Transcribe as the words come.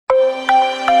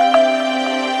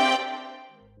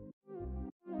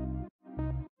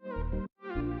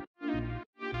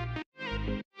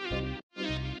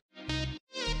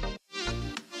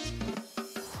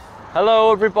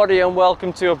Hello everybody and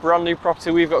welcome to a brand new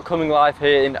property we've got coming live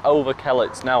here in Over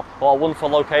Kellet. Now, what a wonderful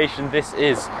location this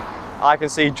is. I can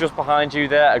see just behind you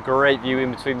there a great view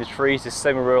in between the trees. This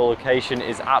semi-rural location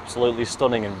is absolutely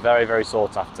stunning and very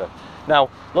sought after. Now,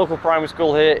 local primary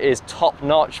school here is top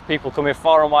notch. People come in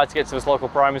far and wide to get to this local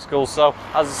primary school. So,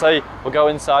 as I say, we'll go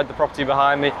inside the property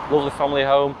behind me. Lovely family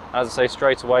home. As I say,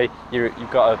 straight away,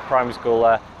 you've got a primary school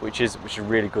there, which is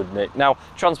really good, Nick. Now,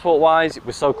 transport-wise,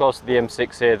 we're so close to the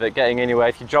M6 here that getting anywhere,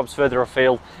 if your job's further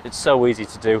afield, it's so easy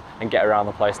to do and get around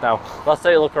the place. Now, let's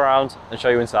take a look around and show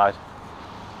you inside.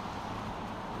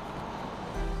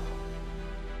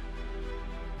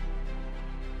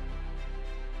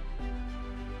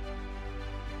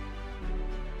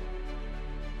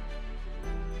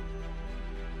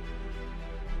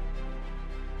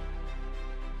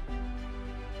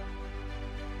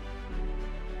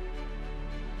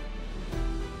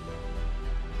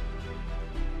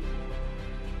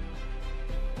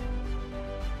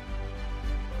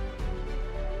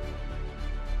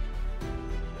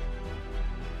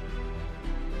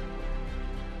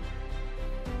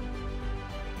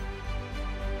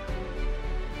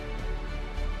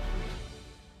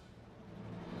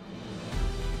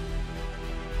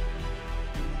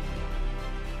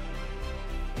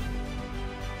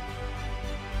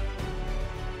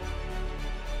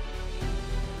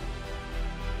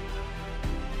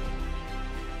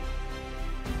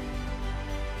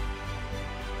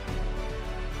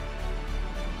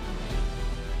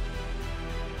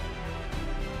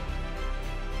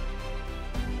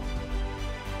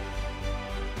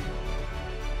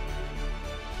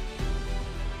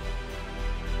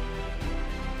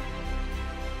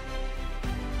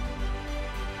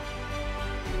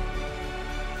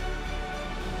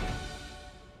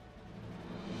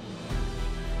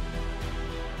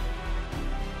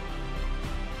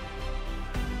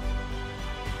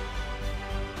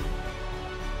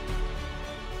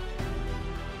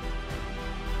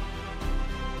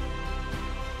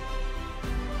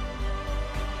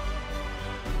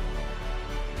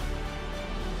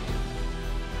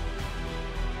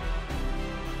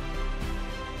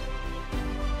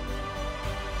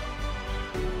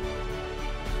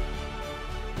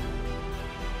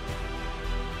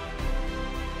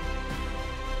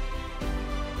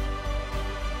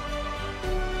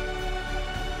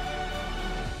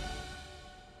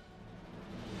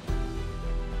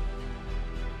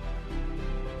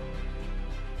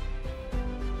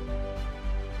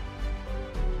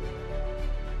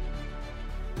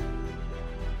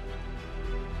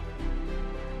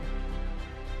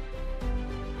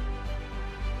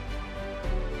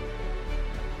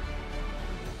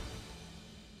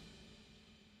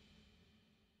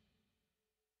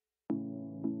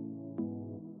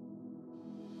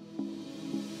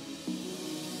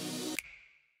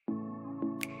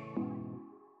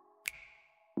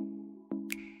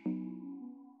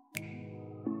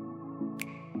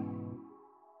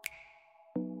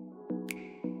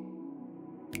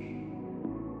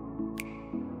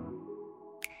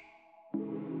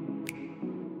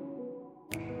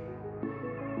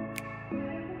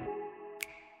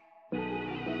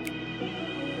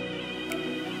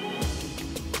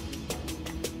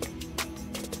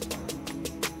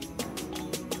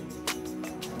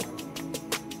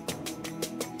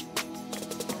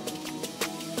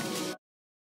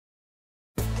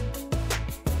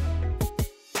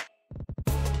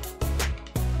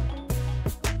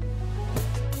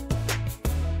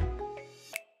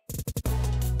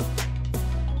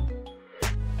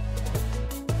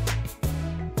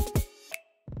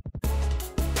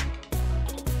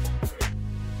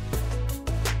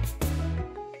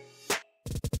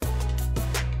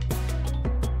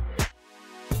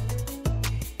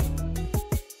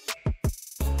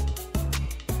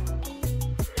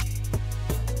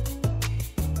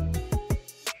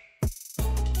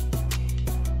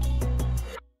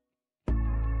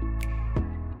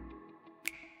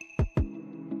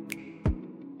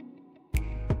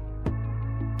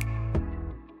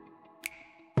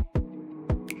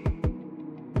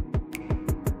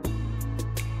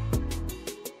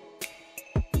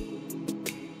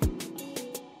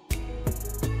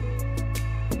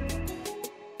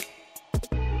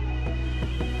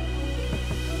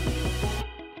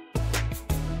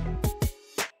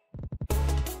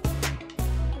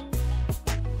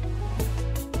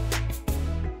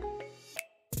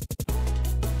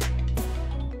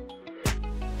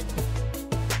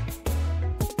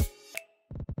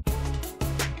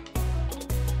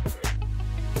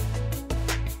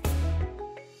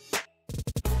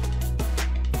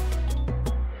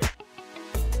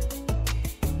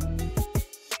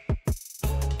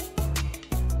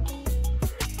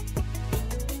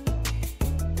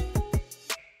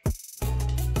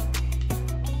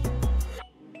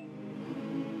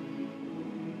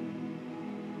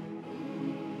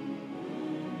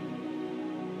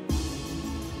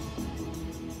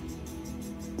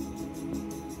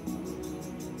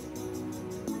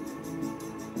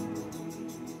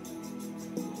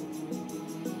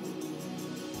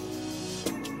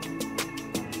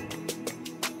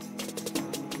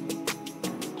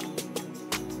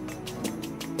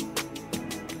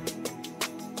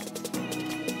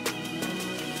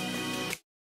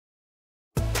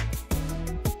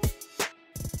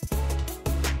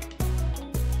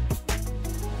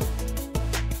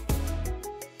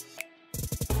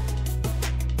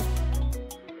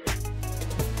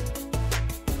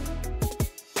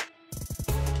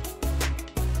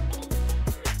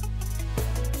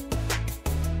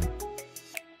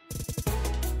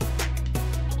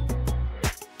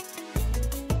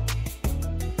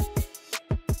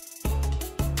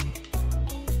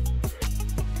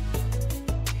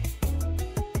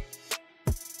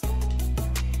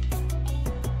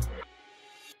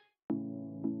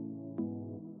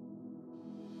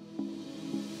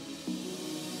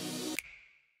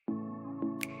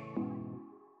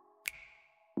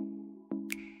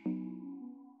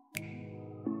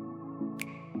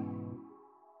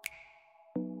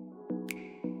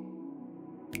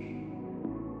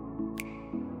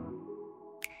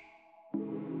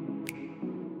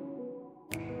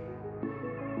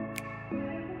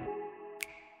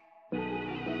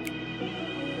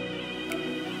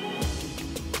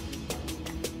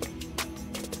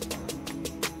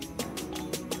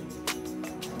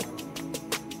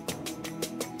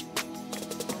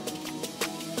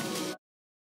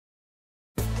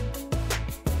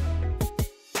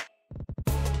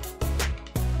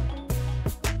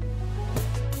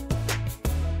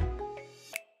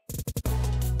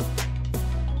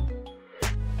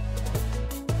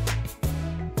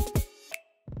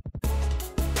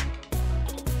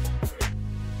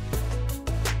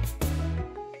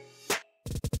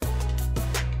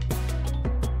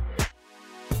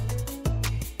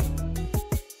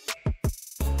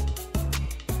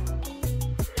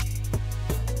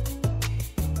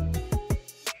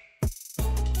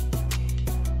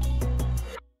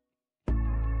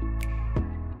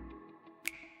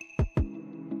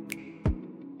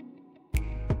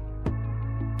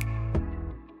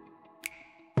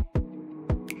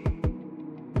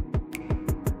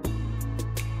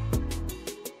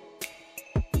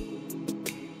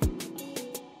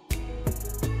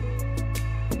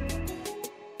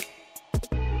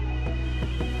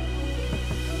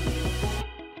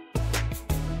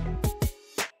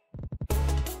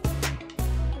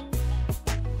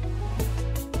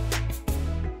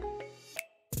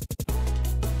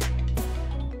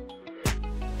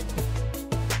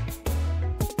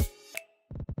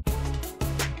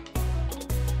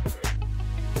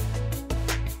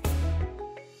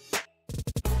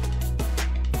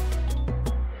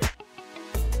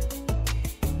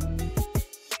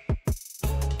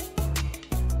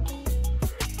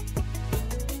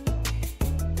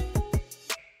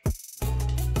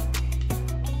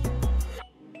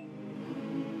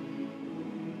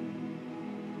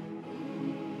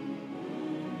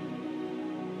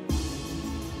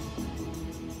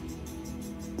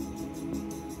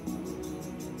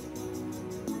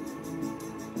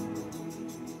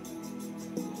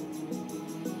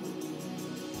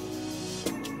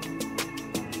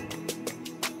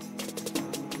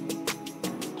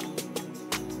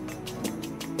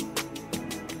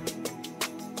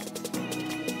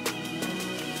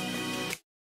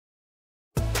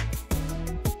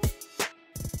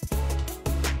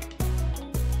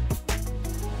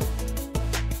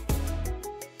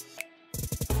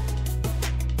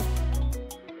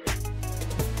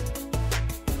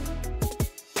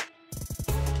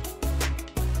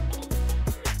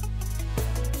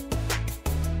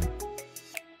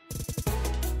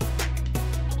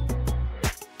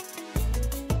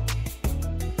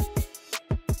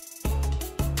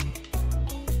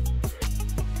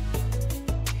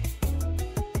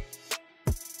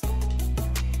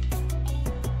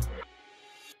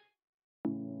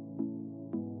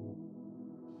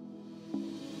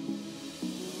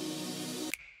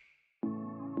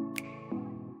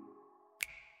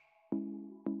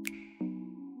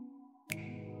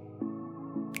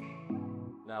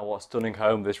 Now what a stunning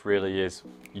home this really is.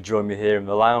 You join me here in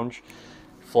the lounge,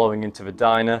 flowing into the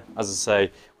diner. As I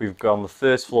say, we've got on the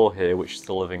first floor here, which is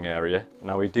the living area.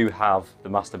 Now we do have the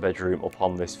master bedroom up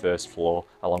on this first floor,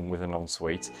 along with an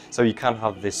ensuite. So you can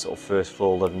have this sort of first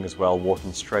floor living as well,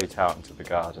 walking straight out into the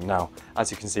garden. Now, as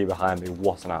you can see behind me,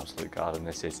 what an absolute garden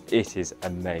this is. It is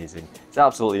amazing. It's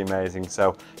absolutely amazing.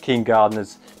 So keen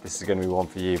gardeners, this is going to be one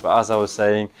for you. But as I was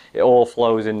saying, it all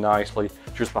flows in nicely.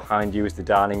 Just behind you is the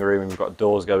dining room, and we've got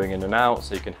doors going in and out,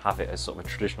 so you can have it as sort of a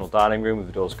traditional dining room with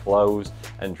the doors closed,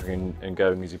 entering and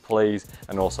going as you please,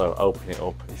 and also opening it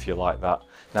up if you like that.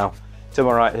 Now, to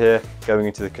my right here, going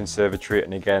into the conservatory,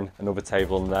 and again, another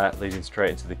table in there leading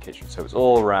straight into the kitchen. So it's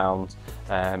all round,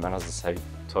 and as I say,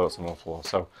 toilets on all floors.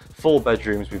 So 4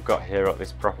 bedrooms we've got here at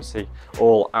this property,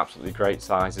 all absolutely great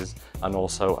sizes, and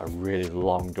also a really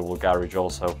long double garage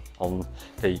also on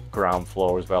the ground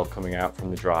floor as well, coming out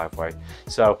from the driveway.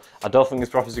 So I don't think this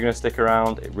property is going to stick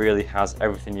around. It really has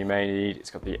everything you may need.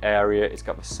 It's got the area, it's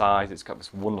got the size, it's got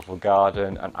this wonderful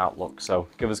garden and outlook. So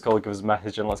give us a call, give us a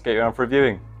message, and let's get you around for a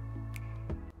viewing.